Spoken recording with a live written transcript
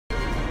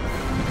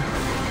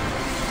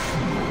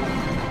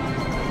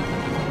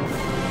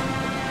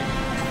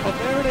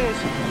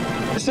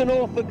It's an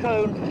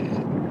orthocone.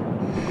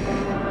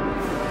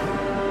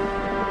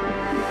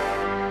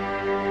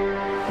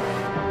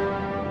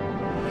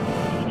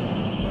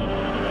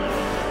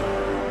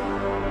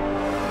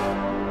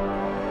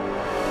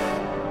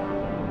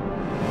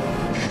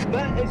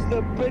 That is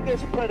the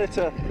biggest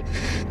predator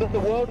that the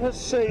world has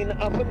seen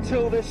up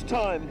until this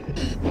time.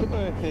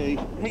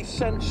 He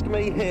sensed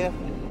me here,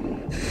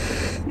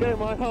 getting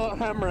my heart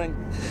hammering.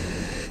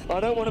 I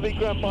don't want to be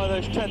grabbed by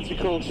those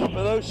tentacles,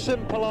 but those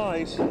simple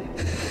eyes,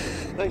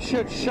 they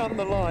should shun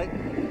the light.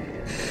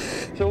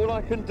 So all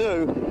I can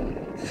do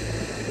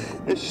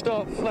is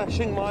start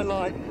flashing my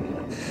light,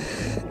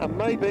 and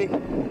maybe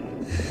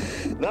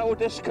that will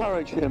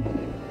discourage him.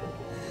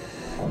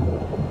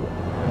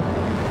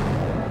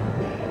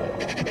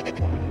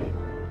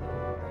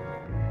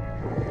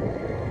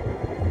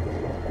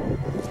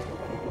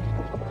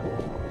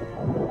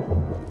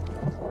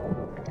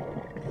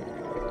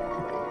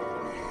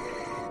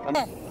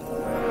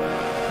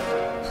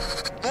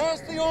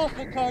 There's the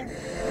orthocone,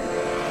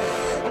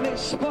 and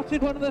it's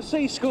spotted one of the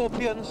sea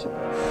scorpions.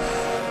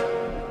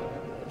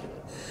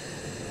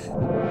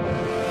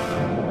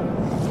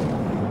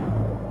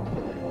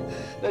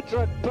 They're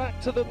dragged back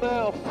to the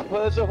mouth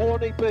where there's a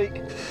horny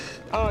beak.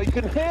 Oh, you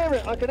can hear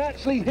it, I can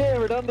actually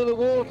hear it under the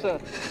water.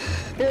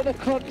 Hear the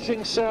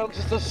crunching sounds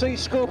as the sea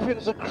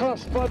scorpions are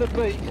crushed by the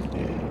beak.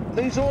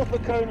 These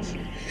orthocones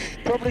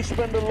probably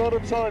spend a lot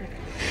of time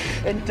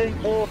in deep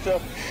water.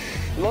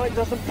 Light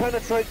doesn't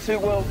penetrate too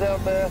well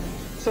down there,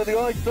 so the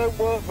eyes don't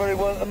work very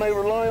well, and they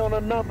rely on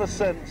another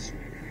sense.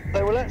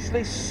 They will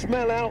actually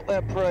smell out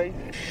their prey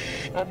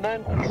and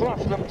then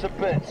crush them to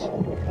bits.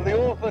 The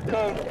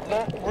orthocone,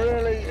 that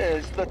really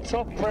is the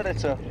top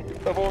predator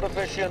of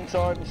Ordovician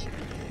times.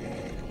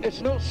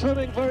 It's not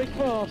swimming very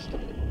fast.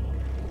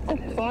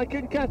 If I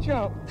can catch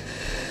up.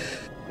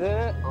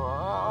 There.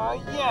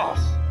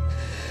 Yes!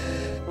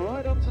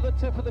 Right onto the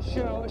tip of the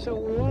shell. It's a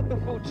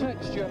wonderful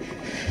texture,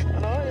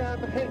 and I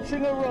am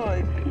hitching a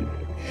ride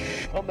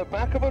on the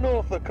back of an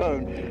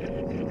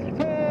orthocone.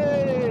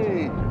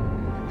 Hey!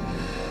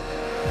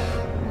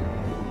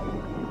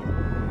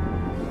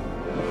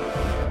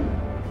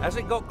 As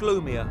it got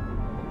gloomier,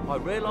 I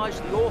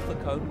realised the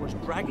orthocone was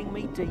dragging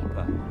me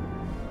deeper.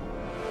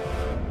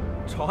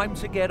 Time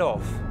to get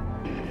off.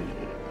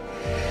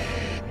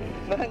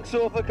 Thanks,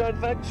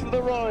 orthocone. Thanks for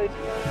the ride.